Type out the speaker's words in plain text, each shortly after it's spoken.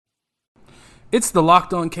It's the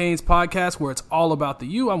Locked On Canes podcast where it's all about the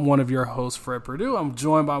U. I'm one of your hosts, Fred Perdue. I'm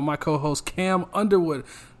joined by my co-host, Cam Underwood.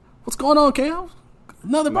 What's going on, Cam?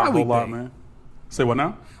 Another bye week day. Not a whole lot, man. Say what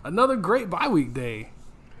now? Another great bye week day.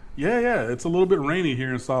 Yeah. It's a little bit rainy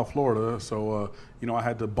here in South Florida, so I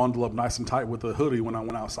had to bundle up nice and tight with a hoodie when I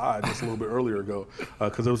went outside just a little bit earlier ago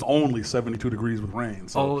because it was only 72 degrees with rain.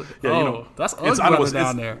 So that's ugly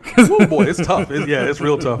down there. Oh boy, it's tough. It's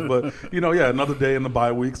real tough. But another day in the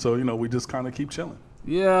bye week, so we just kind of keep chilling.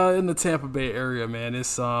 Yeah, in the Tampa Bay area, man,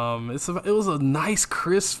 it was a nice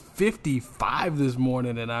crisp 55 this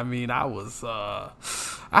morning, and I mean, I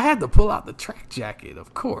had to pull out the track jacket,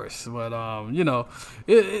 of course, but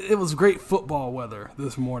it was great football weather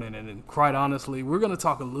this morning, and quite honestly, we're gonna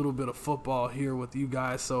talk a little bit of football here with you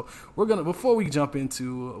guys. So before we jump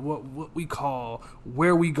into what we call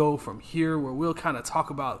where we go from here, where we'll kind of talk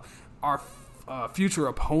about our future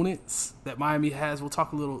opponents that Miami has. We'll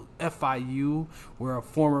talk a little FIU, where a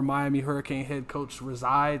former Miami Hurricane head coach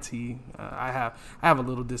resides. I have a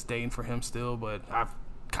little disdain for him still, but I've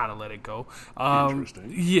kind of let it go.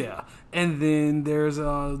 Interesting. Yeah, and then there's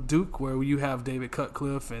Duke, where you have David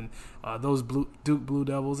Cutcliffe and those Duke Blue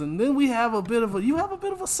Devils, and then you have a bit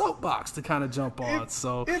of a soapbox to kind of jump on.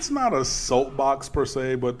 So it's not a soapbox per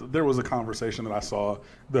se, but there was a conversation that I saw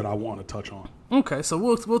that I want to touch on. Okay, so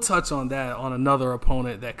we'll touch on that on another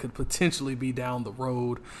opponent that could potentially be down the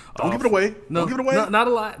road. Don't give it away. No, don't give it away. Not a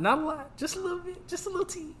lot. Just a little bit. Just a little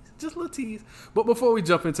tease. But before we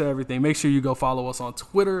jump into everything, make sure you go follow us on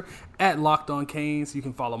Twitter at Locked On Canes. You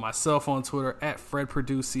can follow myself on Twitter at Fred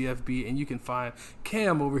Perdue CFB, and you can find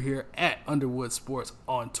Cam over here at Underwood Sports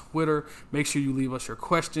on Twitter. Make sure you leave us your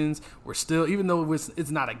questions. We're still, even though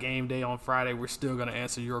it's not a game day on Friday, we're still going to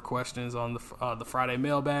answer your questions on the Friday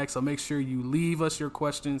mailbag. So make sure you leave us your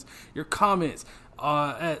questions, your comments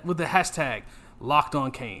with the hashtag Locked On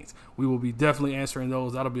Canes. We will be definitely answering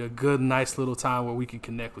those. That'll be a good, nice little time where we can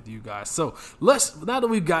connect with you guys. So now that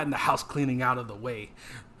we've gotten the house cleaning out of the way,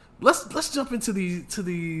 let's jump into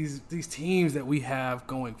these teams that we have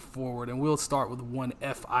going forward, and we'll start with one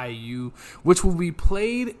FIU, which will be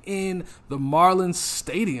played in the Marlins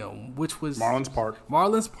Stadium, which was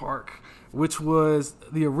Marlins Park, which was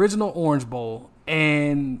the original Orange Bowl,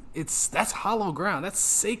 and that's hollow ground. That's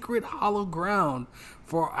sacred hollow ground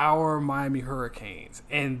for our Miami Hurricanes.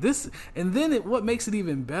 What makes it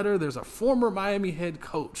even better, there's a former Miami head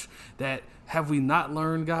coach that, have we not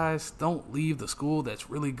learned, guys, don't leave the school that's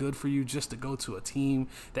really good for you just to go to a team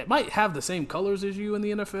that might have the same colors as you in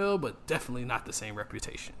the NFL, but definitely not the same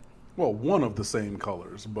reputation. Well, one of the same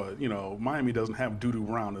colors, but, Miami doesn't have Doo-Doo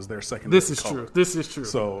Brown as their secondary color. This is true.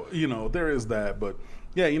 So, there is that, but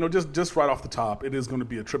yeah, just right off the top, it is going to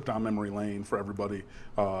be a trip down memory lane for everybody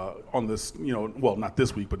on this, not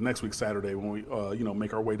this week, but next week, Saturday, when we,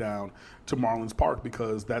 make our way down to Marlins Park,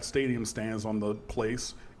 because that stadium stands in the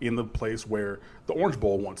place where the Orange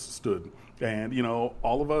Bowl once stood. And,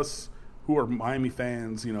 all of us who are Miami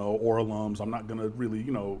fans, or alums, I'm not going to really,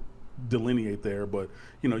 delineate there, but,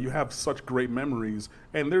 you have such great memories.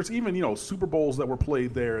 And there's even, Super Bowls that were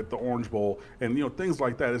played there at the Orange Bowl and, things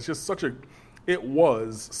like that. It's just it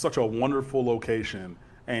was such a wonderful location,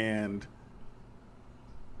 and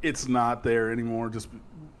it's not there anymore.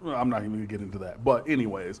 I'm not even going to get into that. But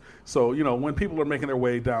anyways, so, when people are making their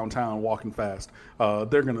way downtown walking fast,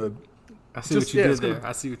 they're going to I see what you did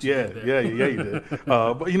there. Yeah, you did.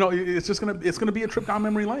 But it's gonna be a trip down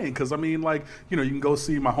memory lane, because you can go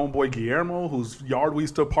see my homeboy Guillermo, whose yard we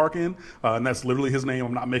used to park in, and that's literally his name.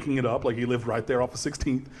 I'm not making it up. Like, he lived right there off of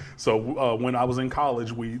 16th. So when I was in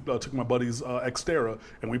college, we took my buddy's Xterra,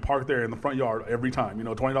 and we parked there in the front yard every time.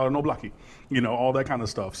 $20 no blocky, all that kind of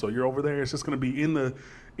stuff. So you're over there. It's just gonna be in the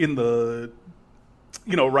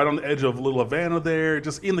right on the edge of Little Havana there,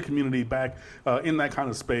 just in the community, back in that kind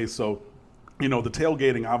of space. So, the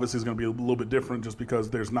tailgating obviously is going to be a little bit different, just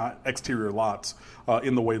because there's not exterior lots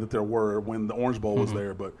in the way that there were when the Orange Bowl was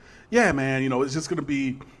there. But yeah, man, it's just going to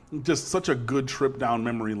be just such a good trip down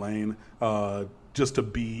memory lane just to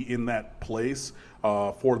be in that place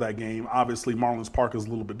for that game. Obviously, Marlins Park is a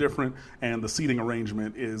little bit different, and the seating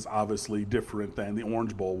arrangement is obviously different than the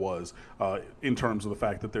Orange Bowl was in terms of the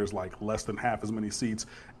fact that there's less than half as many seats,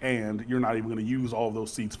 and you're not even going to use all of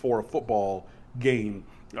those seats for a football game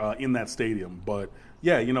in that stadium. But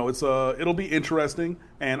yeah, it'll be interesting,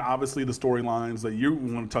 and obviously the storylines that you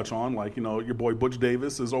want to touch on, your boy Butch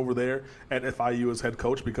Davis is over there at FIU as head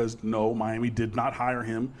coach, because no, Miami did not hire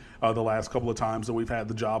him the last couple of times that we've had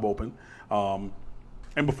the job open. And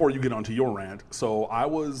before you get onto your rant, so I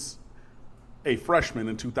was a freshman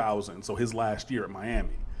in 2000, so his last year at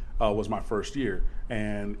Miami was my first year,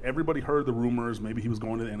 and everybody heard the rumors. Maybe he was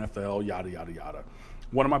going to the NFL, yada, yada, yada.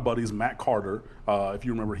 One of my buddies, Matt Carter, if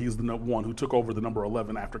you remember, he's the one who took over the number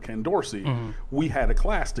 11 after Ken Dorsey. We had a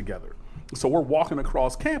class together. So we're walking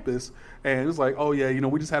across campus, and it's like, oh, yeah,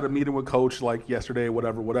 we just had a meeting with Coach like yesterday,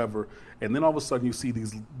 whatever. And then all of a sudden you see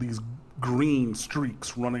these green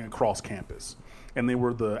streaks running across campus. And they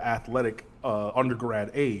were the athletic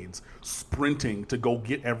undergrad aides sprinting to go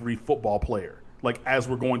get every football player, like as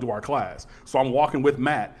we're going to our class. So I'm walking with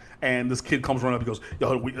Matt, and this kid comes running up and goes,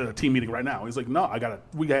 yo, we team meeting right now. He's like, no,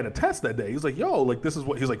 we got a test that day. He's like, yo, like this is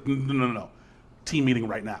what, he's like, no, team meeting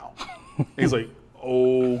right now. He's like,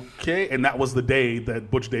 okay. And that was the day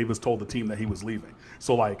that Butch Davis told the team that he was leaving.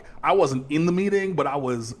 So like, I wasn't in the meeting, but I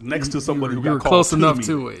was next to somebody who got called close to enough the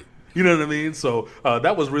to it. You know what I mean? So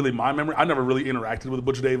that was really my memory. I never really interacted with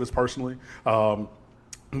Butch Davis personally.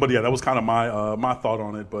 But yeah, that was kind of my thought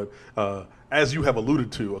on it. But as you have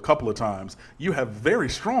alluded to a couple of times, you have very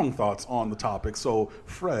strong thoughts on the topic. So,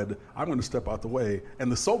 Fred, I'm going to step out the way.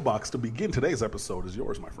 And the soapbox to begin today's episode is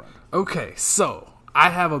yours, my friend. Okay, so I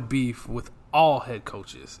have a beef with all head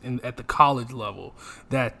coaches at the college level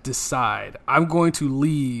that decide I'm going to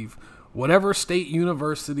leave whatever state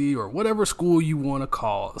university or whatever school you want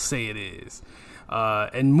to say it is,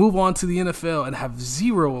 and move on to the NFL and have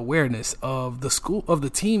zero awareness of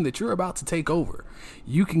the team that you're about to take over.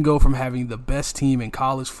 You can go from having the best team in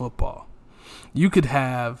college football. You could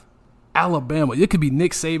have Alabama. It could be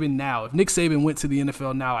Nick Saban now. If Nick Saban went to the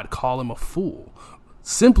NFL now, I'd call him a fool.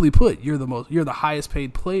 Simply put, you're the highest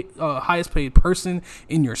paid person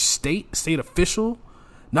in your state official.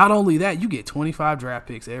 Not only that, you get 25 draft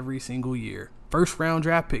picks every single year. First round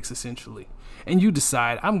draft picks, essentially. And you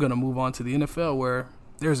decide, I'm going to move on to the NFL where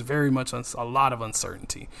there's very much a lot of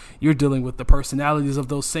uncertainty. You're dealing with the personalities of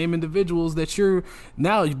those same individuals that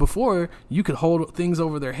before you could hold things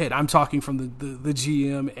over their head. I'm talking from the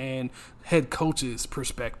GM and head coach's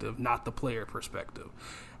perspective, not the player perspective.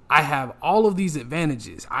 I have all of these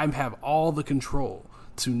advantages. I have all the control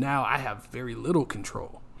to now I have very little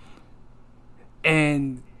control.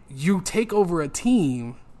 And you take over a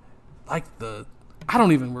team like I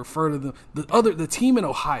don't even refer to the team in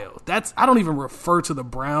Ohio. I don't even refer to the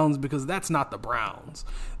Browns because that's not the Browns.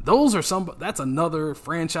 That's another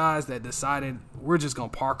franchise that decided we're just going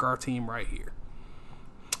to park our team right here.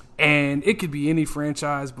 And it could be any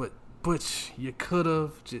franchise, but Butch,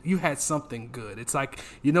 you had something good. It's like,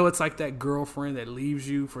 it's like that girlfriend that leaves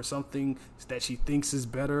you for something that she thinks is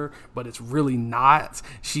better, but it's really not.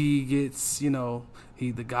 She gets,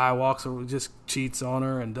 the guy walks over, just cheats on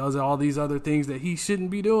her and does all these other things that he shouldn't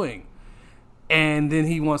be doing. And then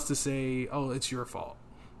he wants to say, oh, it's your fault.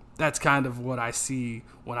 That's kind of what I see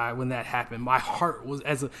when that happened. My heart was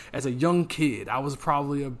as a young kid. I was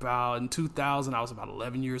probably in 2000. I was about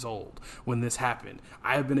 11 years old when this happened.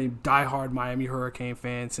 I have been a diehard Miami Hurricane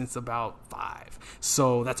fan since about 5.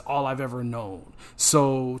 So that's all I've ever known.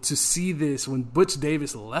 So to see this when Butch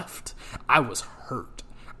Davis left, I was hurt.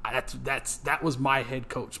 That was my head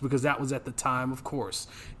coach because that was at the time, of course,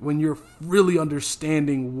 when you're really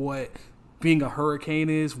understanding what being a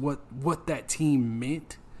Hurricane is, what that team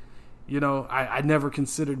meant. I never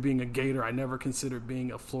considered being a Gator. I never considered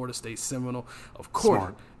being a Florida State Seminole. Of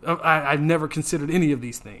course, I never considered any of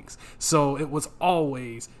these things. So it was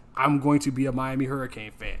always, I'm going to be a Miami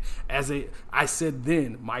Hurricane fan. I said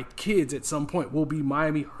then, my kids at some point will be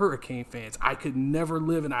Miami Hurricane fans. I could never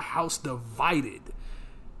live in a house divided.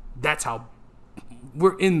 That's how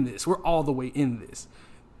we're in this. We're all the way in this.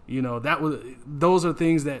 Those are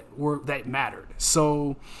things that mattered.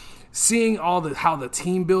 So seeing how the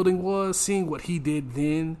team building was, seeing what he did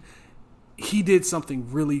then, he did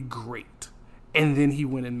something really great. And then he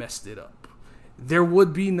went and messed it up. There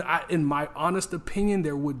would be, in my honest opinion,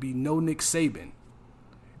 there would be no Nick Saban.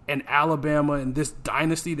 And Alabama and this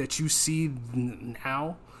dynasty that you see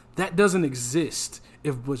now, that doesn't exist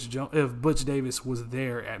if Butch Davis was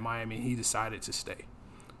there at Miami and he decided to stay.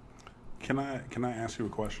 Can I ask you a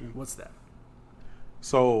question? What's that?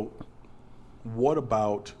 So what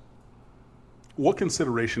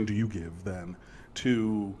consideration do you give then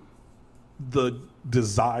to the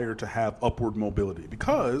desire to have upward mobility?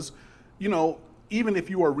 Because, even if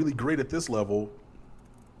you are really great at this level,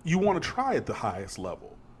 you want to try at the highest level.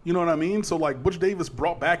 You know what I mean? So, like, Butch Davis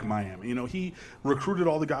brought back Miami. He recruited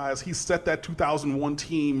all the guys. He set that 2001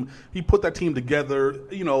 team. He put that team together.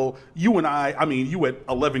 You and you at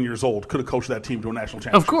 11 years old could have coached that team to a national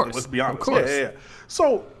championship. Of course. Let's be honest. Of course. Yeah.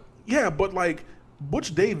 So, but, like,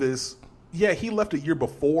 Butch Davis, he left a year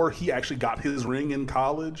before he actually got his ring in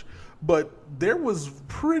college. But there was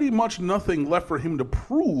pretty much nothing left for him to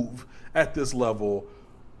prove at this level.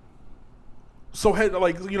 So,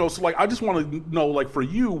 I just want to know, like, for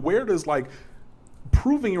you, where does, like,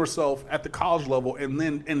 proving yourself at the college level and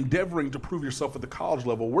then endeavoring to prove yourself at the college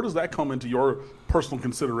level, where does that come into your personal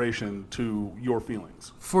consideration to your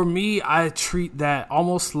feelings? For me, I treat that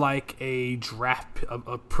almost like a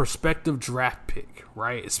prospective draft pick,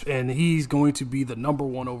 right? And he's going to be the number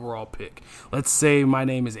 1 overall pick. Let's say my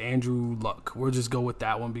name is Andrew Luck. We'll just go with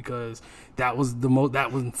that one because that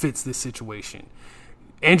one fits this situation.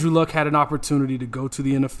 Andrew Luck had an opportunity to go to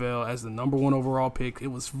the NFL as the number 1 overall pick. It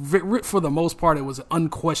was, for the most part, it was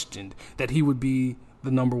unquestioned that he would be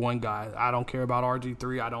the number 1 guy. I don't care about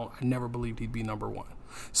RG3. I never believed he'd be number 1.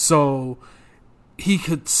 So he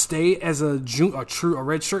could stay as a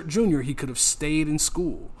redshirt junior. He could have stayed in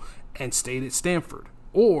school and stayed at Stanford,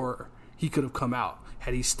 or he could have come out.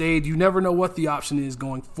 Had he stayed, you never know what the option is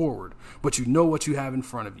going forward, but you know what you have in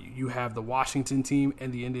front of you. You have the Washington team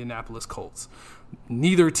and the Indianapolis Colts.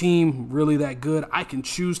 Neither team really that good. I can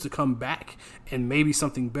choose to come back and maybe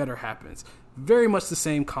something better happens. Very much the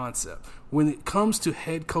same concept. When it comes to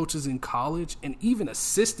head coaches in college and even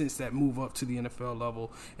assistants that move up to the NFL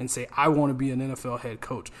level and say, I want to be an NFL head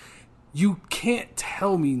coach, you can't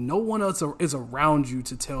tell me, no one else is around you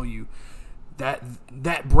to tell you that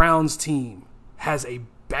that Browns team has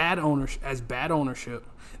bad ownership.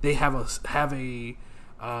 They have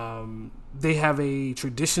a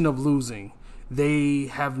tradition of losing. They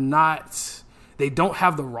don't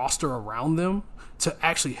have the roster around them to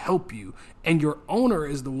actually help you. And your owner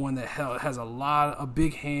is the one that has a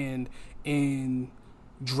big hand in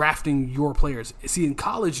drafting your players. See, in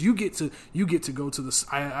college, you get to go to the.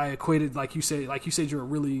 I equated like you said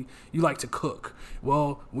you like to cook.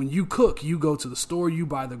 Well, when you cook, you go to the store, you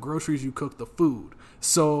buy the groceries, you cook the food,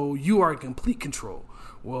 so you are in complete control.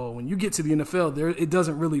 Well, when you get to the NFL, it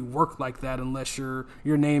doesn't really work like that unless your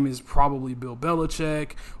name is probably Bill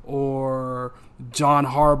Belichick or John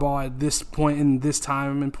Harbaugh at this point in this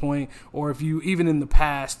time and point, or if you even in the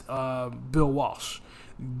past, Bill Walsh.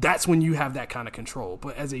 That's when you have that kind of control.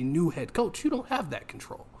 But as a new head coach, you don't have that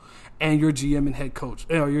control. And your GM and head coach,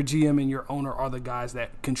 or your GM and your owner are the guys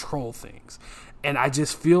that control things. And I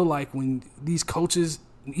just feel like when these coaches,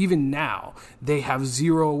 even now, they have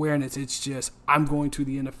zero awareness. It's just, I'm going to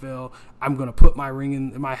the NFL. I'm going to put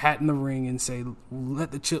my hat in the ring and say,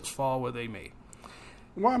 let the chips fall where they may.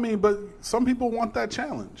 Well, I mean, but some people want that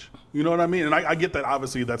challenge. You know what I mean? And I get that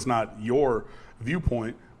obviously that's not your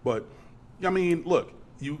viewpoint. But, I mean, look,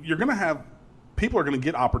 you're going to have – people are going to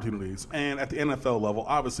get opportunities. And at the NFL level,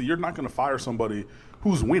 obviously, you're not going to fire somebody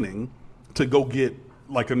who's winning to go get,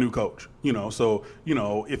 like, a new coach. So,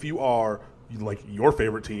 if you are – like your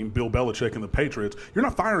favorite team, Bill Belichick and the Patriots, you're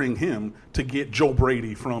not firing him to get Joe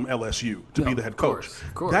Brady from LSU to be the head coach.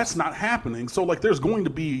 Of course. That's not happening. So, like, there's going to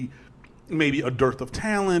be maybe a dearth of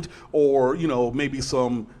talent or, maybe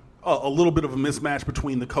some a little bit of a mismatch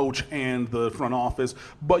between the coach and the front office.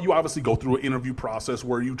 But you obviously go through an interview process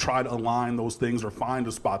where you try to align those things or find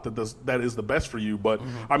a spot that is the best for you. But,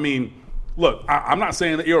 I mean, look, I'm not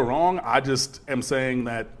saying that you're wrong. I just am saying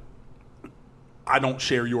that I don't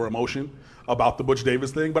share your emotion about the Butch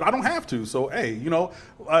Davis thing, but I don't have to. So, hey,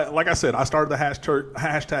 like I said, I started the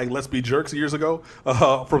hashtag Let's Be Jerks years ago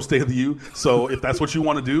from State of the U. So if that's what you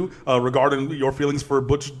want to do regarding your feelings for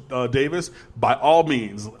Butch Davis, by all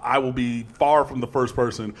means, I will be far from the first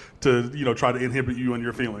person to, try to inhibit you and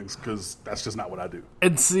your feelings because that's just not what I do.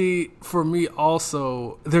 And see, for me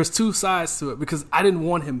also, there's two sides to it because I didn't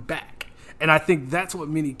want him back. And I think that's what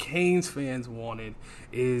many Canes fans wanted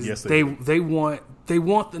is yes, they want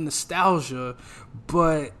the nostalgia,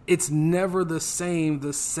 but it's never the same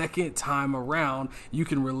the second time around. You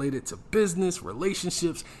can relate it to business,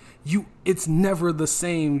 relationships. It's never the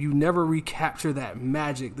same. You never recapture that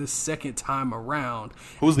magic the second time around.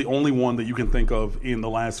 Who's the only one that you can think of in the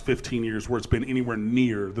last 15 years where it's been anywhere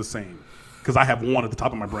near the same? Because I have one at the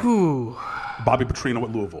top of my brain. Ooh. Bobby Petrino at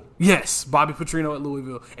Louisville. Yes, Bobby Petrino at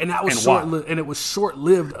Louisville, and that was short-lived. And it was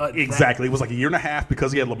short-lived. Exactly, it was like a year and a half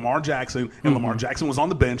because he had Lamar Jackson, and Lamar Jackson was on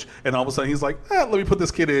the bench, and all of a sudden he's like, let me put this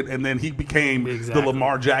kid in, and then he became the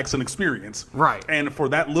Lamar Jackson experience. Right. And for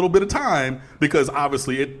that little bit of time, because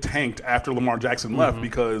obviously it tanked after Lamar Jackson left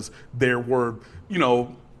because there were,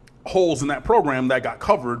 holes in that program that got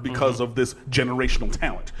covered because of this generational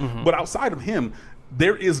talent. But outside of him,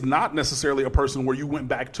 there is not necessarily a person where you went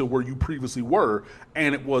back to where you previously were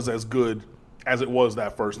and it was as good as it was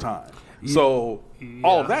that first time. Yeah. So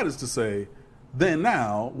all of that is to say, then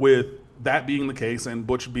now with that being the case and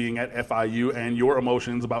Butch being at FIU and your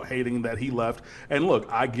emotions about hating that he left, and look,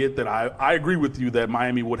 I get that I agree with you that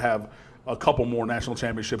Miami would have a couple more national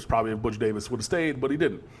championships probably if Butch Davis would have stayed, but he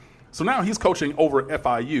didn't. So now he's coaching over at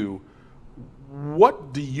FIU.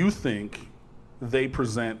 what do you think they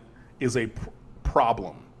present is a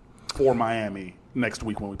problem for Miami next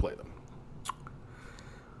week when we play them?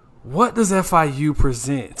 What does FIU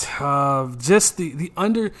present? Just the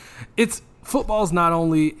under. It's football's not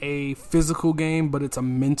only a physical game, but it's a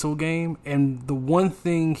mental game. And the one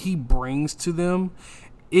thing he brings to them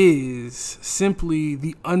is simply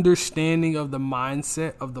the understanding of the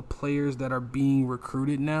mindset of the players that are being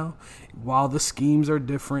recruited now. While the schemes are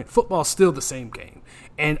different, football's still the same game.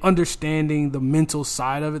 And understanding the mental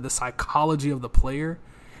side of it, the psychology of the player,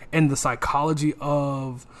 and the psychology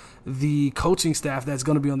of the coaching staff that's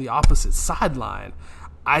going to be on the opposite sideline,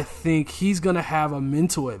 I think he's going to have a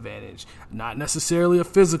mental advantage, not necessarily a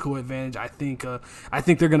physical advantage. I think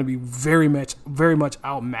they're going to be very much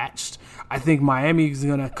outmatched. I think Miami is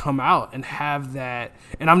going to come out and have that.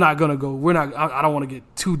 And I'm not going to go. I don't want to get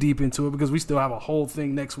too deep into it because we still have a whole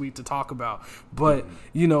thing next week to talk about. But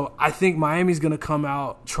I think Miami's going to come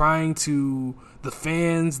out trying to. The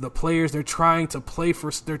fans, the players, they're trying to play for.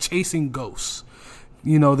 They're chasing ghosts.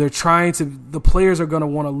 They're trying to. The players are going to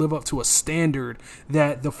want to live up to a standard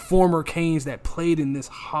that the former Canes that played in this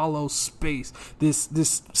hollow space,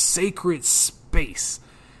 this sacred space.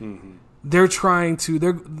 Mm-hmm. They're trying to.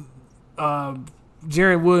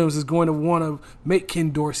 Jaron Williams is going to want to make Ken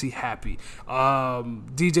Dorsey happy.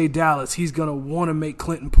 DJ Dallas, he's going to want to make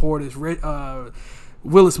Clinton Portis.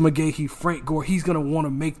 Willis McGahee, Frank Gore, he's going to want to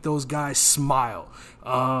make those guys smile.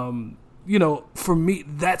 For me,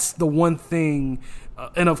 that's the one thing.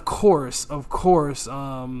 And of course,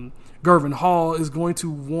 Gervin Hall is going to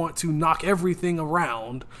want to knock everything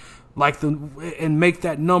around and make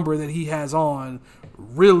that number that he has on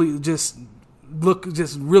really just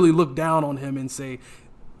really look down on him and say,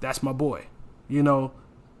 that's my boy.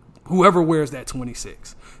 Whoever wears that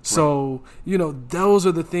 26. So, those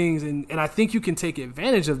are the things. And I think you can take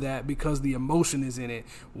advantage of that because the emotion is in it.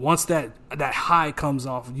 Once that high comes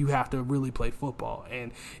off, you have to really play football.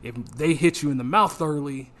 And if they hit you in the mouth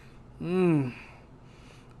early,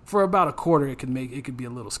 for about a quarter, it could be a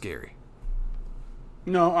little scary.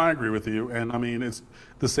 No, I agree with you. And, I mean, it's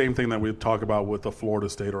the same thing that we talk about with a Florida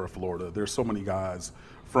State or a Florida. There's so many guys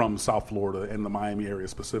from South Florida and the Miami area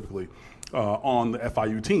specifically on the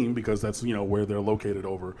FIU team because that's, where they're located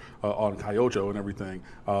over on Cayocho and everything.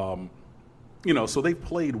 So they've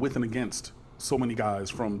played with and against so many guys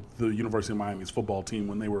from the University of Miami's football team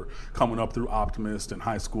when they were coming up through Optimist and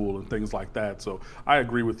high school and things like that. So I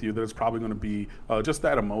agree with you that it's probably going to be just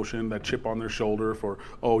that emotion, that chip on their shoulder for,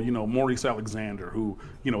 Maurice Alexander, who,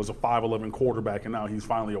 is a 5'11" quarterback, and now he's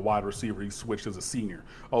finally a wide receiver. He switched as a senior.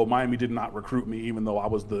 Oh, Miami did not recruit me even though I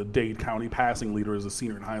was the Dade County passing leader as a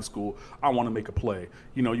senior in high school. I want to make a play.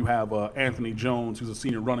 You have Anthony Jones, who's a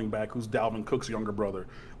senior running back, who's Dalvin Cook's younger brother.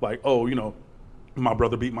 My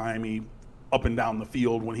brother beat Miami up and down the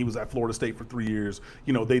field when he was at Florida State for 3 years.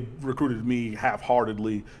 They recruited me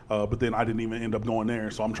half-heartedly, but then I didn't even end up going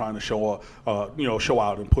there. So I'm trying to show out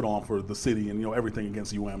and put on for the city and, everything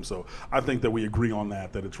against UM. So I think that we agree on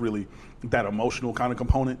that it's really that emotional kind of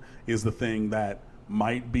component is the thing that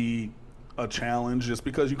might be a challenge just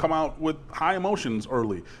because you come out with high emotions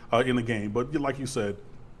early in the game. But like you said,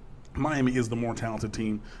 Miami is the more talented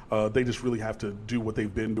team. They just really have to do what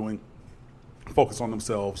they've been doing. Focus on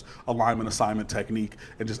themselves, alignment, assignment, technique,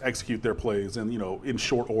 and just execute their plays. And, in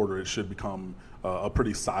short order, it should become a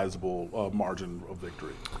pretty sizable margin of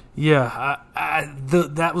victory. Yeah,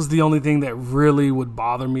 that was the only thing that really would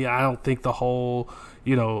bother me. I don't think the whole,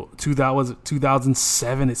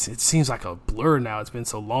 2007, it seems like a blur now. It's been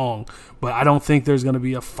so long. But I don't think there's going to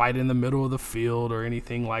be a fight in the middle of the field or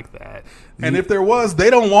anything like that. And if there was,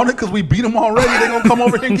 they don't want it because we beat them already. They're going to come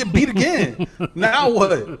over here and get beat again. Now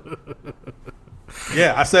what?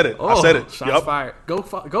 Yeah, I said it. Shots fired.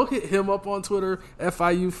 Go hit him up on Twitter,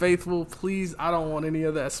 FIU Faithful. Please, I don't want any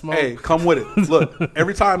of that smoke. Hey, come with it. Look,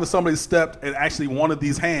 every time that somebody stepped and actually wanted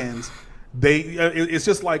these hands, it's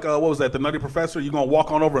just like, what was that, the Nutty Professor? You're going to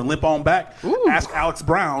walk on over and limp on back? Ooh. Ask Alex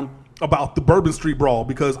Brown about the Bourbon Street Brawl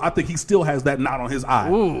because I think he still has that knot on his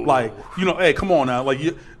eye. Ooh. Hey, come on now.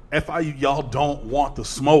 FIU, y'all don't want the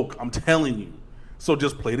smoke. I'm telling you. So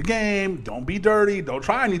just play the game. Don't be dirty. Don't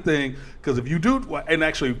try anything. Because if you do, and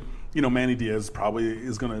actually, Manny Diaz probably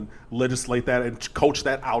is going to legislate that and coach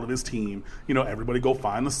that out of his team. Everybody go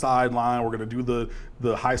find the sideline. We're going to do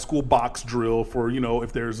the high school box drill for,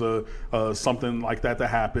 if there's something like that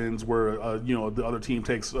happens where, the other team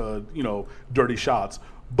takes, dirty shots.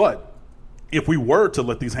 But if we were to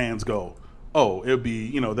let these hands go, it would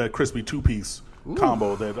be, that crispy two-piece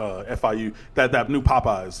combo that FIU, that new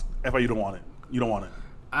Popeyes, FIU don't want it. You don't want it.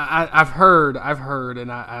 I've heard,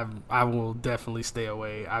 and I will definitely stay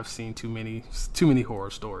away. I've seen too many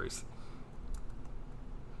horror stories.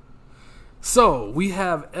 So we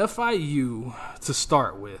have FIU to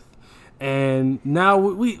start with, and now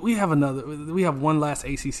we have one last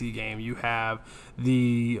ACC game. You have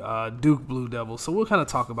the Duke Blue Devils, so we'll kind of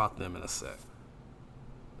talk about them in a sec.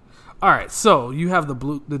 All right, so you have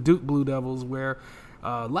the Duke Blue Devils, where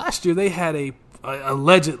last year they had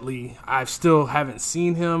allegedly, I still haven't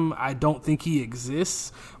seen him. I don't think he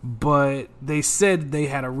exists, but they said they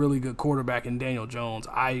had a really good quarterback in Daniel Jones.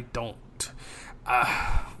 I don't.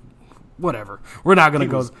 Whatever. We're not going to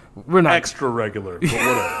go. We're not extra regular, but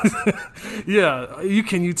whatever. Yeah,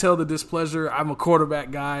 can you tell the displeasure? I'm a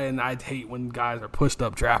quarterback guy, and I hate when guys are pushed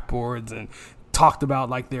up draft boards and talked about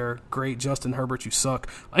like they're great. Justin Herbert, you suck.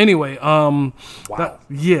 Anyway, wow.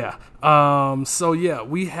 So yeah,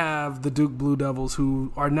 we have the Duke Blue Devils,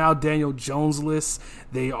 who are now Daniel Jones-less.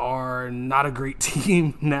 They are not a great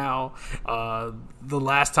team now. The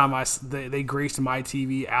last time they graced my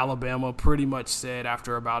TV, Alabama pretty much said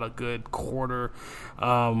after about a good quarter,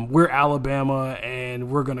 we're Alabama and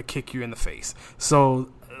we're going to kick you in the face. So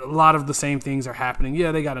a lot of the same things are happening.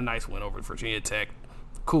 Yeah, they got a nice win over Virginia Tech.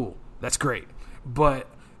 Cool. That's great. But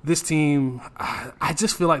this team, I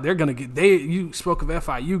just feel like they're going to get – you spoke of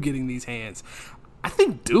FIU getting these hands. I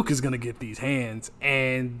think Duke is going to get these hands.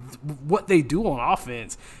 And what they do on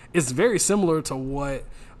offense is very similar to what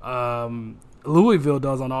Louisville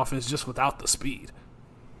does on offense, just without the speed.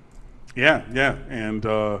 Yeah. And,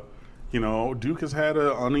 Duke has had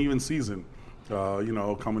an uneven season,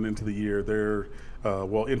 coming into the year. They're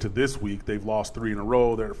into this week, they've lost 3 in a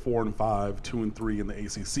row. They're 4-5, 2-3 in the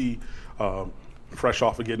ACC. Fresh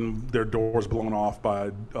off of getting their doors blown off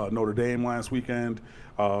by Notre Dame last weekend.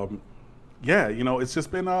 It's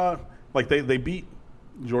just been they beat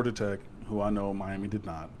Georgia Tech, who I know Miami did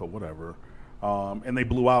not, but whatever. And they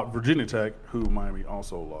blew out Virginia Tech, who Miami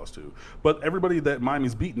also lost to. But everybody that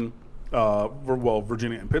Miami's beaten,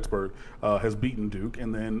 Virginia and Pittsburgh, has beaten Duke,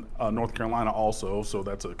 and then North Carolina also, so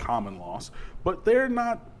that's a common loss. But they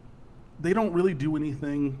don't really do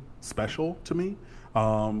anything special to me.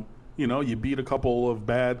 You beat a couple of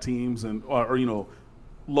bad teams or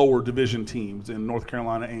lower division teams in North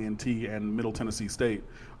Carolina A&T and Middle Tennessee State.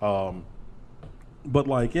 They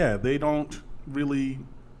don't really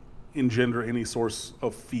engender any source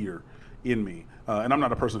of fear in me. And I'm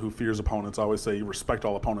not a person who fears opponents. I always say you respect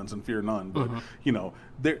all opponents and fear none. But,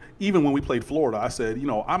 even when we played Florida, I said,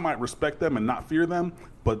 I might respect them and not fear them,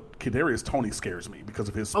 but Kadarius Toney scares me because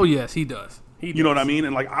of his speed. Oh, yes, he does. You know what I mean?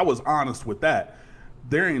 And, I was honest with that.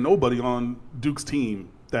 There ain't nobody on Duke's team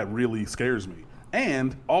that really scares me.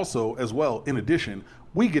 And also, as well, in addition,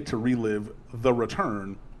 we get to relive the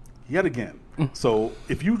return yet again. So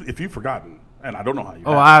if you've forgotten, and I don't know how you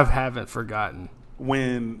I haven't forgotten.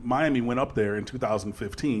 When Miami went up there in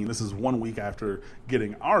 2015, this is 1 week after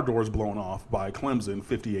getting our doors blown off by Clemson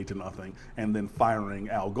 58-0 and then firing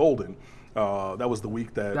Al Golden. That was the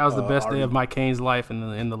week that was the best day of Mike Cain's life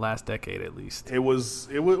in the last decade, at least. It was.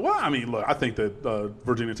 Well, I mean, look, I think that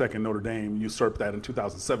Virginia Tech and Notre Dame usurped that in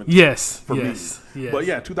 2017. Yes, for me. But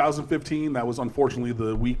yeah, 2015. That was unfortunately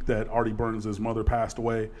the week that Artie Burns' mother passed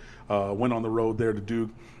away. Went on the road there to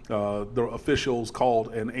Duke. The officials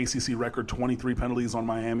called an ACC record 23 penalties on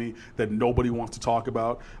Miami that nobody wants to talk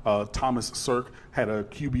about. Thomas Sirk had a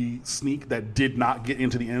QB sneak that did not get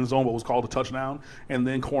into the end zone but was called a touchdown. And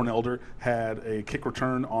then Corn Elder had a kick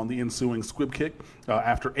return on the ensuing squib kick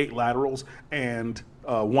after 8 laterals and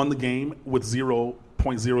won the game with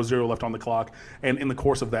 0.00 left on the clock. And in the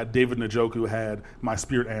course of that, David Njoku had my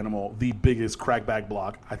spirit animal, the biggest crackback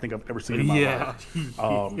block I think I've ever seen in my life.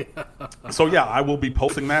 So yeah, I will be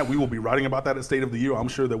posting that. We will be writing about that at State of the U. I'm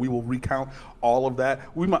sure that we will recount all of that.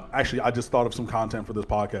 We might actually, I just thought of some content for this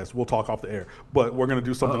podcast. We'll talk off the air, but we're going to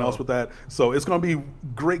do something else with that. So it's going to be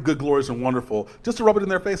great, good, glorious, and wonderful just to rub it in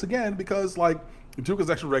their face again because Duke is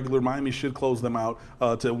extra regular. Miami should close them out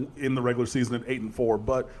to in the regular season at 8-4.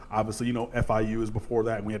 But obviously, FIU is before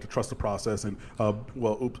that, and we had to trust the process. And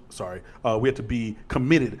we had to be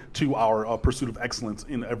committed to our pursuit of excellence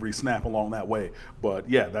in every snap along that way. But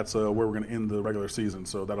yeah, that's where we're going to end the regular season.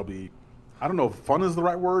 So that'll be, I don't know if fun is the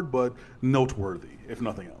right word, but noteworthy, if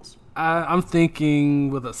nothing else. I'm thinking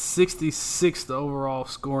with a 66th overall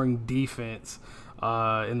scoring defense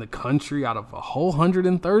in the country out of a whole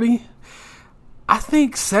 130. I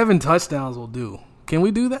think 7 touchdowns will do. Can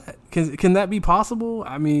we do that? Can that be possible?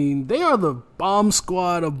 I mean, they are the bomb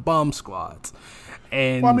squad of bomb squads.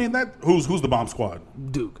 And who's the bomb squad?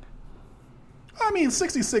 Duke.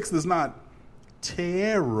 66 is not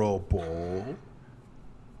terrible.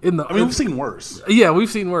 we've seen worse. Yeah, we've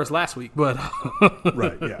seen worse last week, but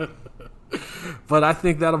right, yeah. But I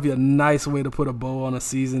think that'll be a nice way to put a bow on a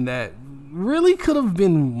season that really could have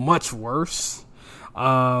been much worse.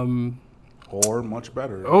 Or much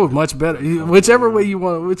better. Oh, much better. Whichever way you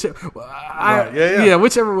want. Whichever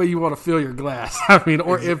way you want to fill your glass. I mean,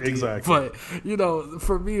 or empty. Exactly. But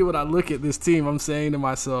for me, when I look at this team, I'm saying to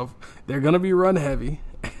myself, they're going to be run heavy,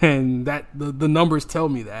 and that the numbers tell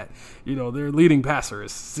me that. Their leading passer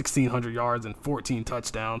is 1,600 yards and 14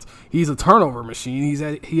 touchdowns. He's a turnover machine.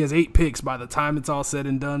 He has 8 picks. By the time it's all said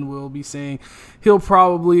and done, we'll be saying he'll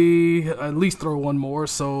probably at least throw one more.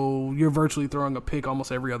 So you're virtually throwing a pick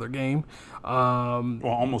almost every other game.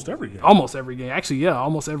 Almost every game. Almost every game. Actually, yeah,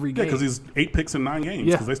 almost every game. Yeah, because he's 8 picks in 9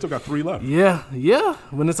 games because they still got 3 left. Yeah.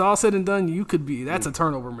 When it's all said and done, that's a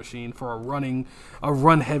turnover machine for a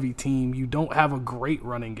run-heavy team. You don't have a great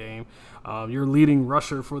running game. Your leading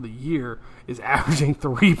rusher for the year is averaging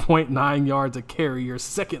 3.9 yards a carry. Your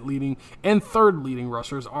second leading and third leading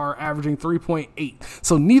rushers are averaging 3.8.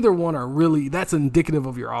 So neither one are really – that's indicative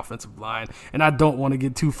of your offensive line. And I don't want to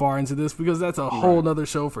get too far into this because that's a whole other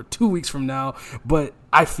show for 2 weeks from now. But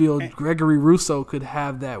I feel Gregory Rousseau could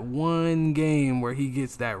have that one game where he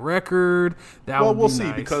gets that record. We'll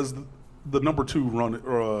see because the number 2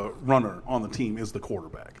 runner on the team is the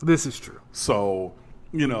quarterback. This is true. So –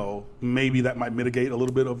 maybe that might mitigate a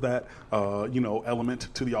little bit of that, element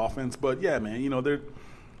to the offense. But yeah, man,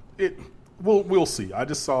 we'll see. I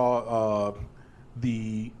just saw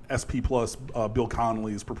the SP Plus, Bill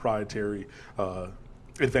Connolly's proprietary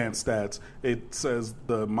advanced stats. It says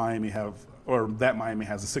that Miami has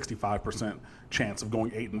a 65% chance of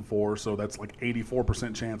going 8-4. So that's like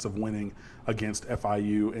 84% chance of winning against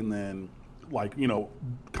FIU, and then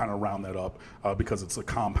kind of round that up because it's a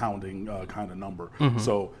compounding kind of number. Mm-hmm.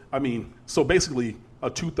 So basically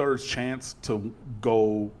a 2/3 chance to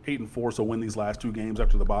go 8-4, so win these last 2 games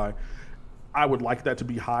after the bye. I would like that to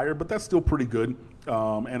be higher, but that's still pretty good.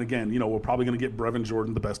 And again, we're probably going to get Brevin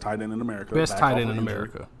Jordan, the best tight end in America. Best tight end in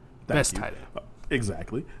America. Best tight end.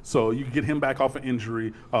 Exactly. So you can get him back off of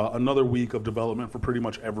injury. Another week of development for pretty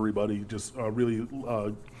much everybody. Just really,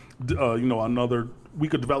 another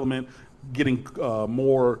week of development. Getting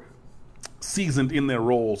more seasoned in their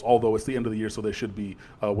roles, although it's the end of the year, so they should be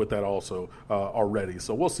with that also already.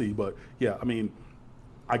 So we'll see. But, yeah,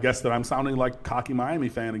 I guess that I'm sounding like cocky Miami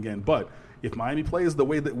fan again. But if Miami plays the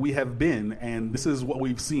way that we have been, and this is what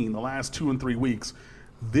we've seen the last 2 and 3 weeks,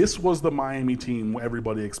 this was the Miami team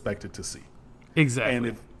everybody expected to see. Exactly.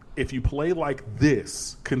 And if you play like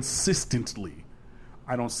this consistently,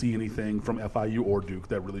 I don't see anything from FIU or Duke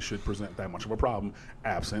that really should present that much of a problem,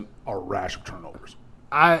 absent a rash of turnovers.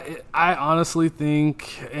 I honestly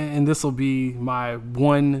think, and this will be my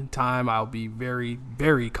one time I'll be very,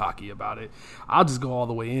 very cocky about it, I'll just go all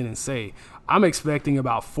the way in and say I'm expecting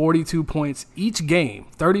about 42 points each game,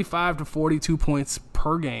 35 to 42 points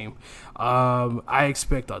per game. I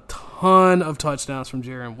expect a ton of touchdowns from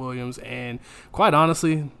Jarren Williams, and quite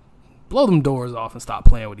honestly, blow them doors off and stop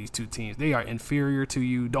playing with these 2 teams. They are inferior to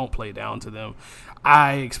you. Don't play down to them.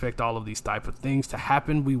 I expect all of these type of things to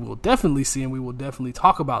happen. We will definitely see, and we will definitely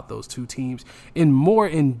talk about those 2 teams more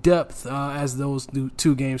in depth as those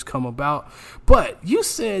 2 games come about. But you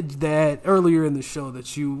said that earlier in the show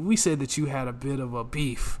that we said that you had a bit of a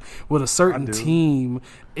beef with a certain team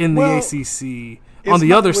in the ACC on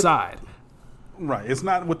the other side. Right. It's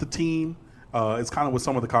not with the team. It's kind of with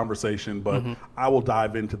some of the conversation, but I will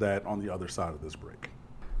dive into that on the other side of this break.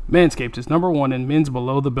 Manscaped is #1 in men's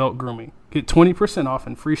below-the-belt grooming. Get 20% off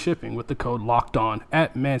and free shipping with the code LOCKEDON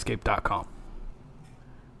at manscaped.com.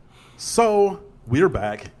 So we're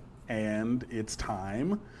back, and it's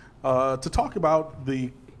time to talk about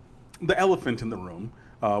the elephant in the room,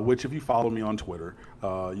 which if you follow me on Twitter,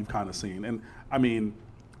 you've kind of seen. And,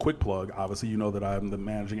 quick plug, obviously you know that I'm the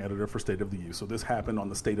managing editor for State of the U, so this happened on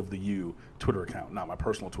the State of the U Twitter account, not my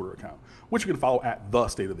personal Twitter account, which you can follow at the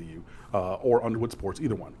State of the U or Underwood Sports,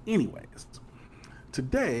 either one. Anyways,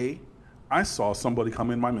 today I saw somebody come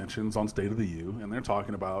in my mentions on State of the U, and they're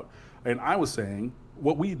talking about, and I was saying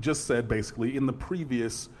what we just said basically in the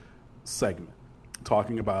previous segment,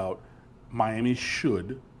 talking about Miami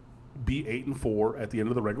should be 8-4 at the end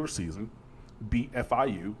of the regular season, beat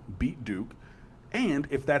FIU, beat Duke. And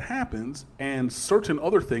if that happens and certain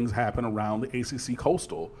other things happen around the ACC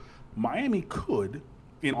Coastal, Miami could,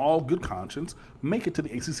 in all good conscience, make it to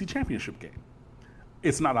the ACC championship game.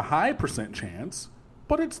 It's not a high % chance,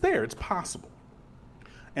 but it's there. It's possible.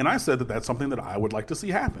 And I said that that's something that I would like to see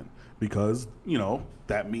happen because,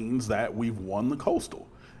 that means that we've won the Coastal.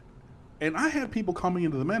 And I had people coming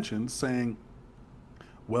into the mentions saying,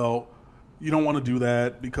 well, You don't want to do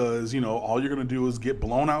that because, all you're going to do is get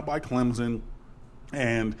blown out by Clemson,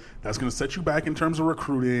 and that's going to set you back in terms of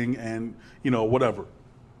recruiting and, whatever.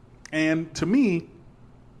 And to me,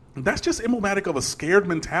 that's just emblematic of a scared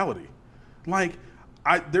mentality. Like,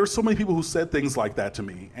 there's so many people who said things like that to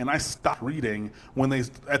me, and I stopped reading when they,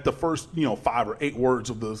 at the first, 5 or 8 words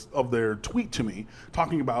of their tweet to me,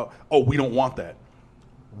 talking about, oh, we don't want that.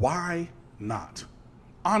 Why not?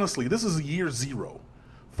 Honestly, this is year 0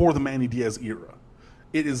 for the Manny Diaz era.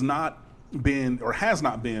 It has not been, or has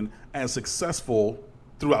not been, as successful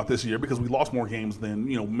throughout this year because we lost more games than,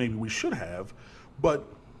 maybe we should have. But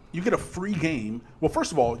you get a free game. Well,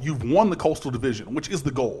 first of all, you've won the Coastal Division, which is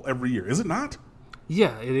the goal every year, is it not?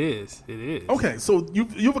 Yeah, it is. It is. Okay, so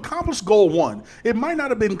you've accomplished goal 1. It might not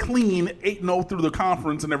have been clean 8-0 through the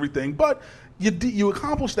conference and everything, but you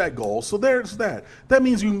accomplished that goal. So there's that. That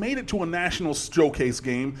means you made it to a national showcase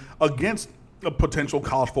game against a potential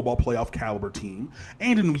college football playoff caliber team.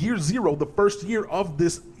 And in year 0, the first year of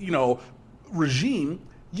this, regime,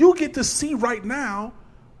 you get to see right now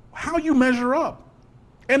how you measure up.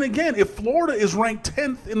 And again, if Florida is ranked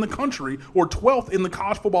 10th in the country or 12th in the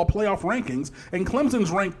college football playoff rankings and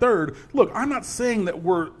Clemson's ranked 3rd, look, I'm not saying that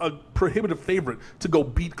we're a prohibitive favorite to go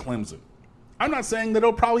beat Clemson. I'm not saying that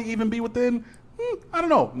it'll probably even be within,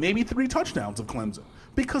 maybe 3 touchdowns of Clemson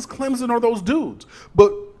because Clemson are those dudes.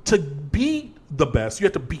 But to be the best, you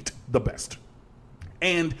have to beat the best.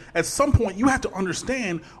 And at some point, you have to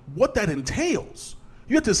understand what that entails.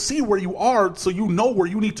 You have to see where you are so you know where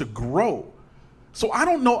you need to grow. So I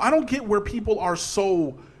don't get where people are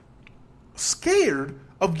so scared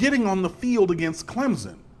of getting on the field against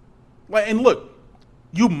Clemson. And look,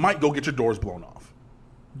 you might go get your doors blown off.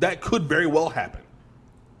 That could very well happen.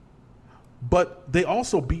 But they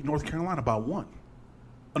also beat North Carolina by 1.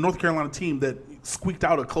 A North Carolina team that squeaked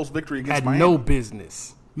out a close victory against Miami. No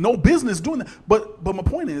business. No business doing that. But my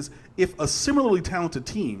point is, if a similarly talented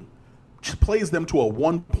team plays them to a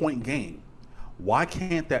 1-point game, why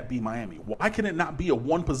can't that be Miami? Why can it not be a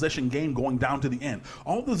 1-possession game going down to the end?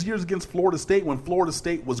 All those years against Florida State when Florida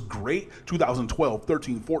State was great, 2012,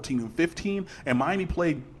 13, 14, and 15, and Miami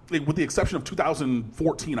played, with the exception of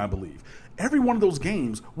 2014, I believe. Every one of those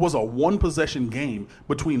games was a 1-possession game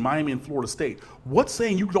between Miami and Florida State. What's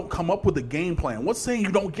saying you don't come up with a game plan? What's saying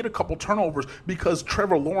you don't get a couple turnovers because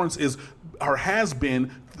Trevor Lawrence is or has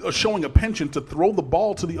been showing a penchant to throw the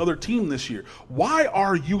ball to the other team this year? Why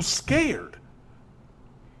are you scared?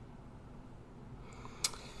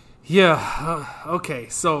 Yeah. Okay.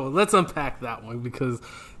 So let's unpack that one because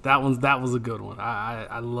that was a good one.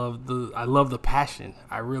 I love the passion.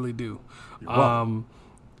 I really do.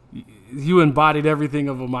 You embodied everything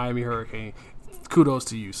of a Miami Hurricane. Kudos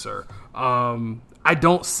to you, sir. I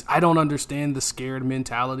don't understand the scared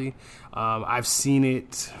mentality. I've seen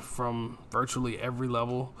it from virtually every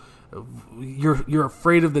level. You're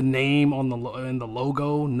afraid of the name on the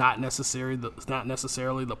logo, not necessarily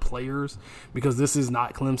the players, because this is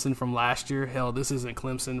not Clemson from last year. Hell, this isn't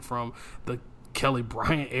Clemson from the Kelly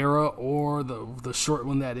Bryant era or the short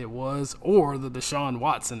one that it was, or the Deshaun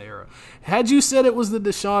Watson era. Had you said it was the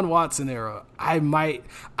Deshaun Watson era,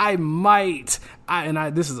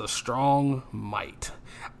 this is a strong might.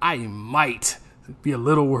 I might be a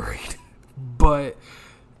little worried, but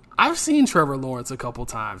I've seen Trevor Lawrence a couple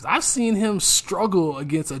times. I've seen him struggle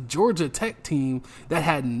against a Georgia Tech team that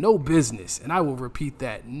had no business, and I will repeat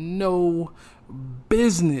that, no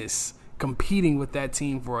business competing with that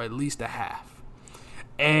team for at least a half.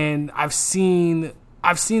 And I've seen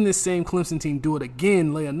this same Clemson team do it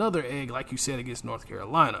again, lay another egg, like you said, against North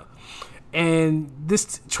Carolina. And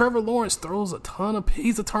this Trevor Lawrence throws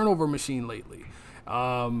he's a turnover machine lately.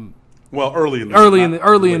 Early in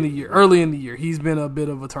the year, he's been a bit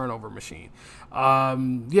of a turnover machine.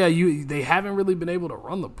 They haven't really been able to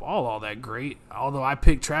run the ball all that great. Although I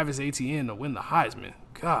picked Travis Etienne to win the Heisman.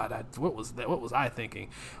 God, what was that? What was I thinking?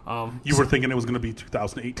 You were thinking it was going to be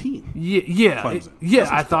 2018. Yeah.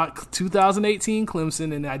 I thought 2018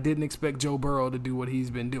 Clemson, and I didn't expect Joe Burrow to do what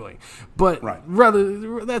he's been doing. But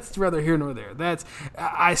that's rather here nor there.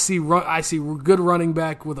 I see good running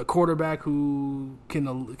back with a quarterback who can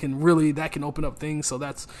open up things. So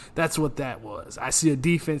that's what that was. I see a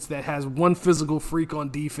defense that has one physical freak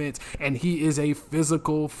on defense, and he is a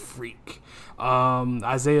physical freak.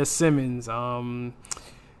 Isaiah Simmons.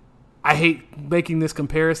 I hate making this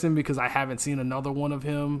comparison because I haven't seen another one of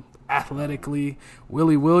him athletically.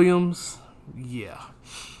 Willie Williams, yeah,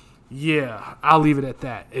 I'll leave it at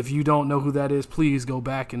that. If you don't know who that is, please go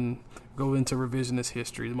back and go into revisionist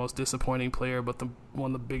history. The most disappointing player, but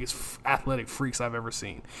one of the biggest athletic freaks I've ever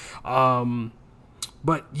seen.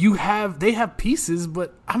 But they have pieces,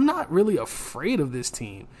 but I'm not really afraid of this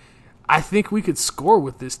team. I think we could score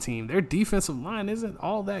with this team. Their defensive line isn't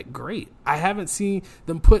all that great. I haven't seen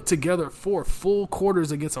them put together 4 full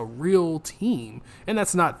quarters against a real team, and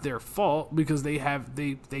that's not their fault because they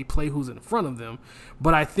play who's in front of them.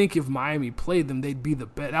 But I think if Miami played them,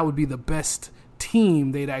 that would be the best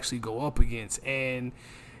team they'd actually go up against. And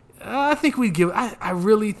I think I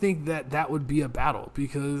really think that would be a battle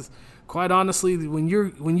because, quite honestly, when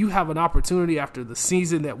you have an opportunity after the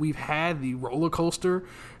season that we've had, the roller coaster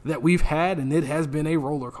that we've had, and it has been a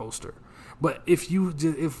roller coaster. But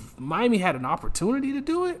if Miami had an opportunity to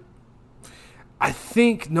do it, I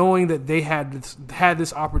think knowing that they had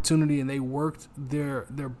this opportunity and they worked their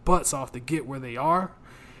butts off to get where they are,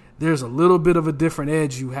 there's a little bit of a different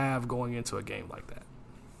edge you have going into a game like that.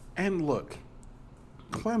 And look,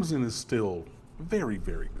 Clemson is still very,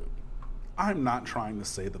 very good. I'm not trying to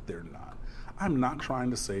say that they're not. I'm not trying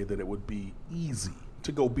to say that it would be easy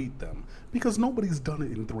to go beat them because nobody's done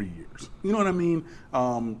it in 3 years. You know what I mean?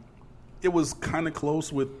 It was kind of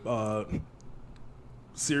close with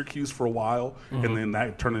Syracuse for a while, and then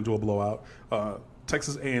that turned into a blowout.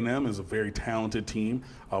 Texas A&M is a very talented team.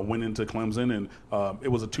 Went into Clemson, and it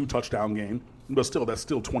was a 2-touchdown game. But still, that's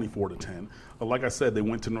still 24-10. Like I said, they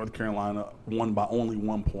went to North Carolina, won by only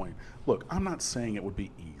 1 point. Look, I'm not saying it would be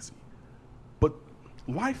easy. But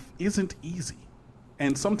life isn't easy.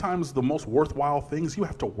 And sometimes the most worthwhile things you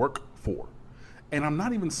have to work for. And I'm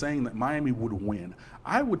not even saying that Miami would win.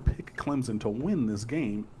 I would pick Clemson to win this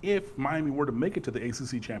game if Miami were to make it to the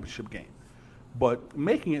ACC championship game. But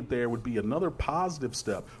making it there would be another positive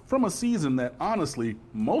step from a season that, honestly,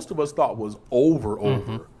 most of us thought was over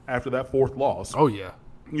after that 4th loss. Oh, yeah.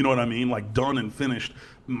 You know what I mean? Like done and finished.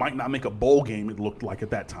 Might not make a bowl game, it looked like at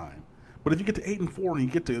that time. But if you get to 8-4 and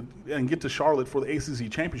you get to Charlotte for the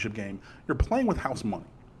ACC championship game, you're playing with house money.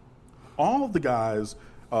 All of the guys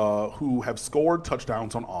who have scored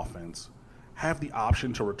touchdowns on offense have the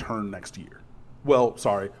option to return next year. Well,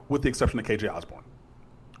 sorry, with the exception of KJ Osborne.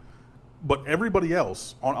 But everybody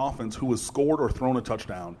else on offense who has scored or thrown a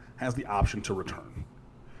touchdown has the option to return.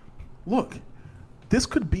 Look, this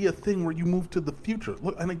could be a thing where you move to the future.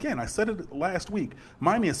 Look, and again, I said it last week.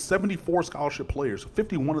 Miami has 74 scholarship players.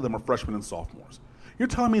 51 of them are freshmen and sophomores. You're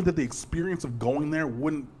telling me that the experience of going there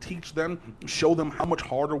wouldn't teach them, show them how much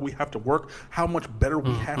harder we have to work, how much better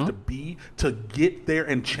we have to be to get there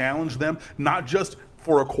and challenge them, not just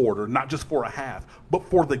for a quarter, not just for a half, but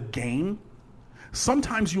for the game?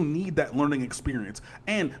 Sometimes you need that learning experience.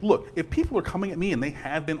 And look, if people are coming at me, and they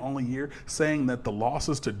have been all year, saying that the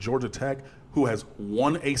losses to Georgia Tech, who has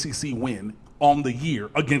 1 ACC win on the year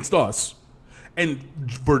against us, and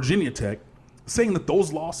Virginia Tech, saying that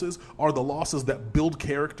those losses are the losses that build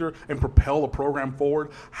character and propel a program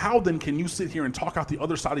forward, how then can you sit here and talk out the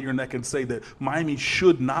other side of your neck and say that Miami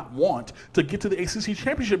should not want to get to the ACC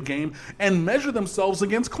championship game and measure themselves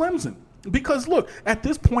against Clemson? Because look, at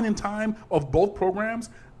this point in time of both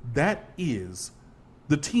programs, that is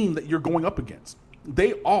the team that you're going up against.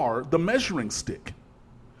 They are the measuring stick.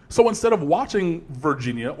 So instead of watching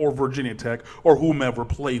Virginia or Virginia Tech or whomever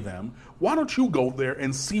play them, why don't you go there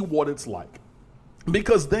and see what it's like?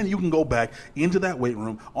 Because then you can go back into that weight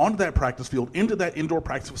room, onto that practice field, into that indoor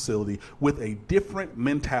practice facility with a different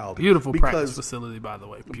mentality. Beautiful practice facility, by the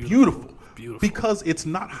way. Beautiful. Because it's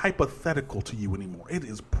not hypothetical to you anymore. It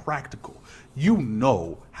is practical. You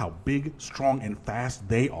know how big, strong, and fast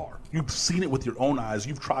they are. You've seen it with your own eyes.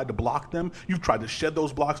 You've tried to block them. You've tried to shed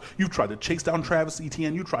those blocks. You've tried to chase down Travis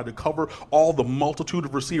Etienne. You tried to cover all the multitude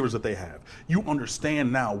of receivers that they have. You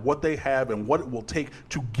understand now what they have and what it will take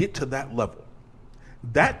to get to that level.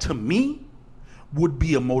 That, to me, would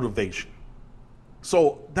be a motivation.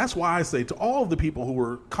 So that's why I say to all of the people who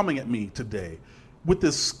are coming at me today with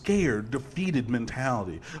this scared, defeated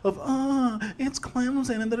mentality of, it's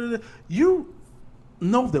Clemson, and da-da-da. You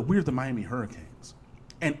know that we're the Miami Hurricanes.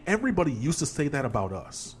 And everybody used to say that about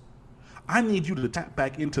us. I need you to tap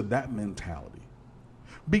back into that mentality.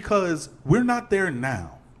 Because we're not there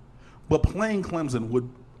now. But playing Clemson would,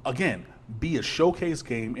 again, be a showcase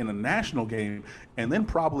game in a national game, and then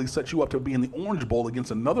probably set you up to be in the Orange Bowl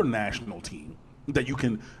against another national team that you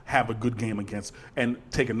can have a good game against and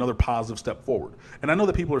take another positive step forward. And I know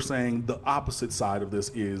that people are saying the opposite side of this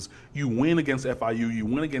is you win against FIU, you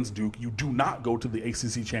win against Duke, you do not go to the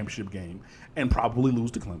ACC championship game and probably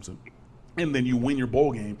lose to Clemson, and then you win your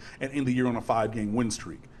bowl game and end the year on a 5-game win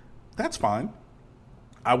streak. That's fine.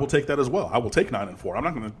 I will take that as well. I will take 9-4. I'm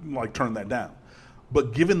not going to turn that down.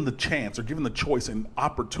 But given the chance or given the choice and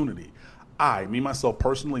opportunity, myself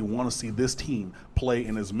personally, want to see this team play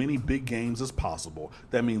in as many big games as possible.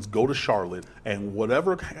 That means go to Charlotte, and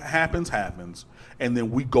whatever happens, and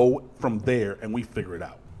then we go from there and we figure it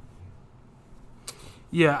out.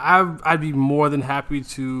 Yeah, I'd be more than happy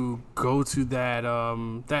to go to that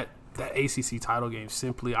that ACC title game.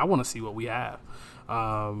 Simply, I want to see what we have.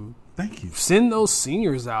 Thank you. Send those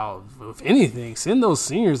seniors out. If anything, send those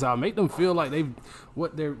seniors out. Make them feel like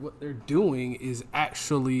what they're doing is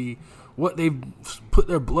actually what they've put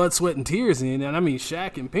their blood, sweat, and tears in. And I mean,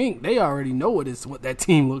 Shaq and Pink, they already know what that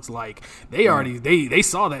team looks like. They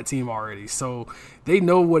saw that team already, so they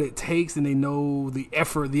know what it takes, and they know the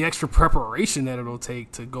effort, the extra preparation that it'll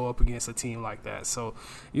take to go up against a team like that. So,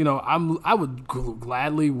 I would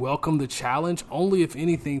gladly welcome the challenge, only if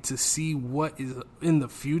anything to see what is in the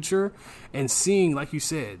future, and seeing, like you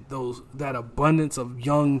said, that abundance of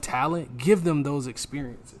young talent, give them those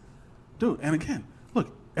experiences. Dude, and again,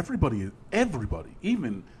 look, everybody,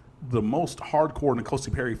 even the most hardcore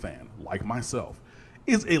N'Kosi Perry fan, like myself,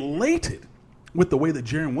 is elated with the way that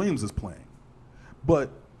Jarren Williams is playing.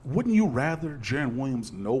 But wouldn't you rather Jarren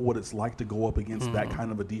Williams know what it's like to go up against that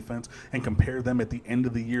kind of a defense and compare them at the end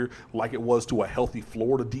of the year like it was to a healthy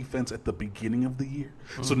Florida defense at the beginning of the year?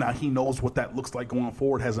 So now he knows what that looks like going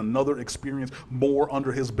forward, has another experience more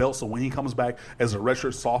under his belt. So when he comes back as a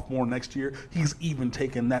redshirt sophomore next year, he's even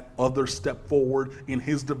taken that other step forward in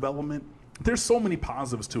his development. There's so many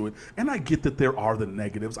positives to it, and I get that there are the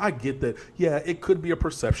negatives. I get that, yeah, it could be a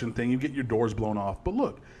perception thing. You get your doors blown off. But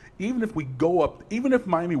look, even if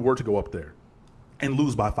Miami were to go up there and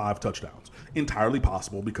lose by 5 touchdowns, entirely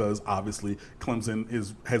possible because obviously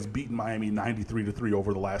Clemson has beaten Miami 93-3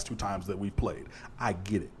 over the last 2 times that we've played. I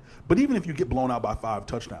get it. But even if you get blown out by 5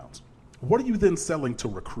 touchdowns, what are you then selling to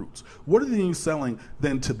recruits? What are you selling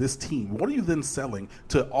then to this team? What are you then selling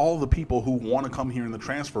to all the people who want to come here in the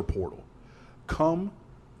transfer portal? Come,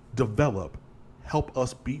 develop, help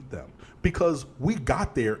us beat them. Because we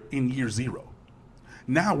got there in year 0.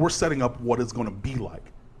 Now we're setting up what it's going to be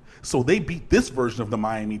like. So they beat this version of the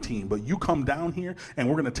Miami team, but you come down here and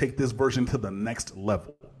we're going to take this version to the next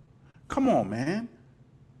level. Come on, man.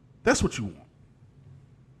 That's what you want.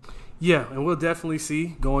 Yeah, and we'll definitely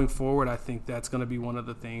see going forward. I think that's going to be one of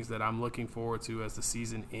the things that I'm looking forward to as the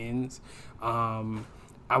season ends.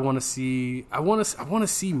 I want to see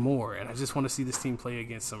more, and I just want to see this team play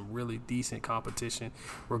against some really decent competition,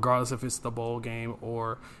 regardless if it's the bowl game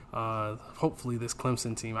or hopefully this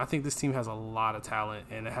Clemson team. I think this team has a lot of talent,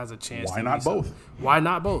 and it has a chance. Why not both? Why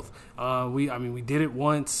not both? We did it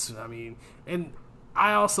once. And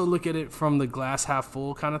I also look at it from the glass half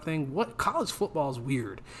full kind of thing. What college football is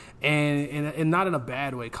weird, and not in a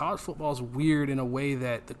bad way. College football is weird in a way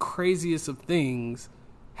that the craziest of things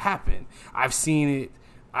happen. I've seen it.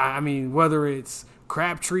 Whether it's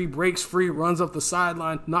Crabtree breaks free, runs up the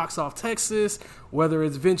sideline, knocks off Texas, whether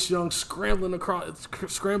it's Vince Young scrambling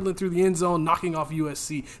through the end zone, knocking off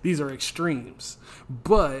USC, these are extremes,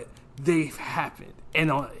 but they've happened. And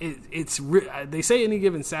they say any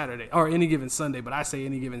given Saturday or any given Sunday, but I say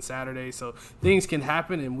any given Saturday. So things can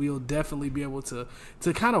happen, and we'll definitely be able to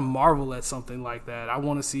kind of marvel at something like that. I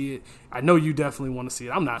want to see it. I know you definitely want to see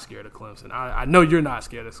it. I'm not scared of Clemson. I know you're not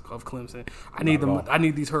scared of Clemson. I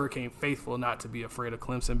need these Hurricane faithful not to be afraid of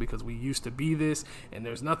Clemson, because we used to be this, and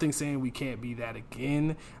there's nothing saying we can't be that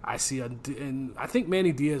again. And I think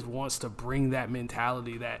Manny Diaz wants to bring that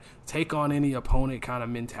mentality, that take on any opponent kind of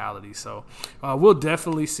mentality. So we'll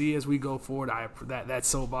definitely see as we go forward. That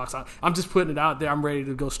soapbox, I'm just putting it out there. I'm ready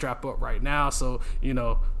to go strap up right now. So,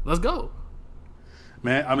 let's go.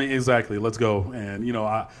 Man, exactly. Let's go. And,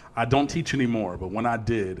 I don't teach anymore, but when I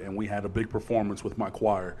did and we had a big performance with my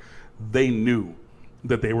choir, they knew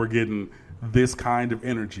that they were getting this kind of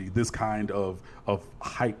energy, this kind of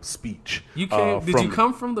hype speech. Did you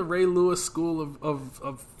come from the Ray Lewis School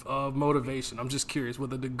of motivation? I'm just curious,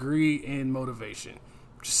 with a degree in motivation.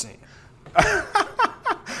 Just saying.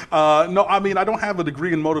 No, I don't have a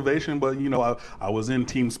degree in motivation, but, I was in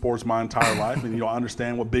team sports my entire life, and, I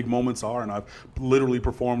understand what big moments are, and I've literally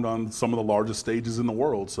performed on some of the largest stages in the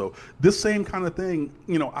world. So this same kind of thing,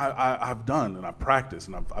 I've done, and I've practiced,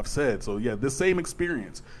 and I've said. So, yeah, this same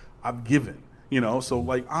experience I've given,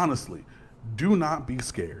 So, honestly, do not be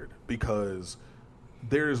scared, because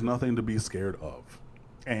there is nothing to be scared of.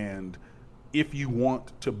 And if you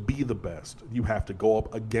want to be the best, you have to go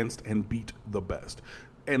up against and beat the best.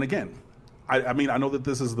 And again, I know that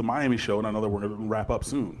this is the Miami show, and I know that we're going to wrap up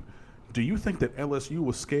soon. Do you think that LSU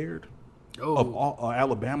was scared of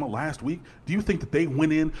Alabama last week? Do you think that they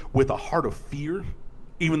went in with a heart of fear,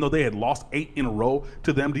 even though they had lost 8 in a row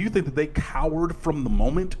to them? Do you think that they cowered from the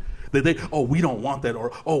moment We don't want that,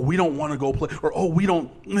 or we don't want to go play, or we don't,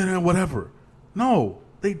 whatever. No,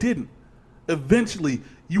 they didn't. Eventually,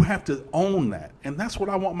 you have to own that, and that's what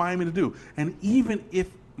I want Miami to do. And even if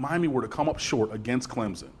Miami were to come up short against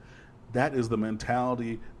Clemson, that is the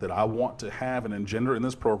mentality that I want to have and engender in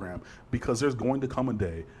this program, because there's going to come a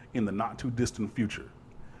day in the not-too-distant future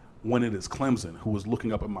when it is Clemson who is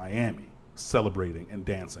looking up at Miami, celebrating and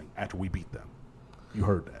dancing after we beat them. You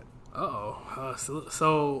heard that.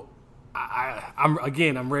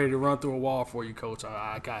 I'm ready to run through a wall for you, Coach.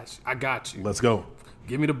 I got you. Let's go.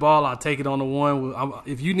 Give me the ball. I'll take it on the one.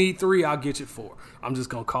 If you need 3, I'll get you 4. I'm just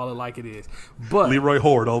going to call it like it is. But Leroy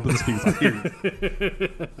Horde opens his I hear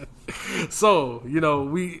you. So,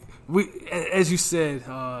 we as you said,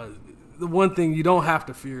 the one thing you don't have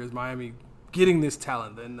to fear is Miami getting this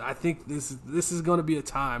talent. And I think this is going to be a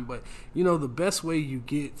time. But, the best way you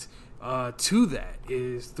get to that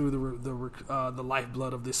is through the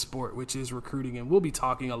lifeblood of this sport, which is recruiting. And we'll be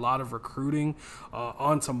talking a lot of recruiting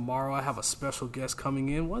on tomorrow. I have a special guest coming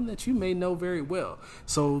in, one that you may know very well.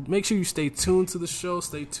 So make sure you stay tuned to the show.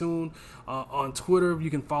 Stay tuned on Twitter. You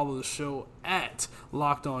can follow the show at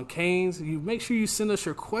Locked On Canes. You make sure you send us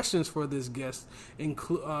your questions for this guest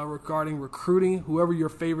regarding recruiting. Whoever your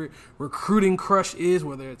favorite recruiting crush is,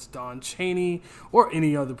 whether it's Don Chaney or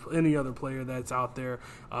any other player that's out there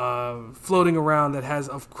floating around that has,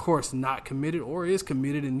 of course, not committed or is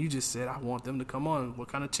committed, and you just said, I want them to come on. What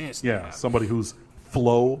kind of chance do you have? Somebody who's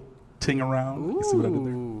floating around. You see what I did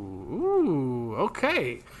there? Ooh,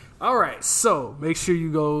 okay. All right, so make sure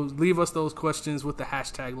you go leave us those questions with the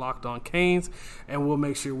hashtag Locked On Canes, and we'll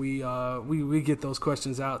make sure we get those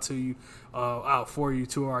questions out to you,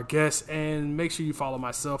 to our guests. And make sure you follow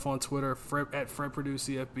myself on Twitter at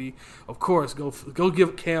FredPurdueCFB. Of course, go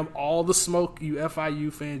give Cam all the smoke, you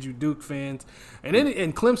FIU fans, you Duke fans, and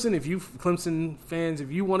Clemson. If you Clemson fans,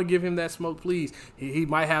 if you want to give him that smoke, please. He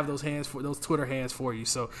might have those Twitter hands for you.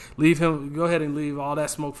 So go ahead and leave all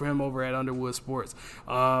that smoke for him over at Underwood Sports.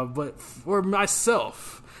 But for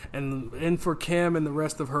myself and for Cam and the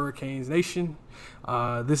rest of Hurricanes Nation,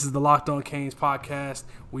 this is the Locked On Canes podcast.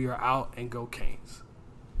 We are out, and go Canes.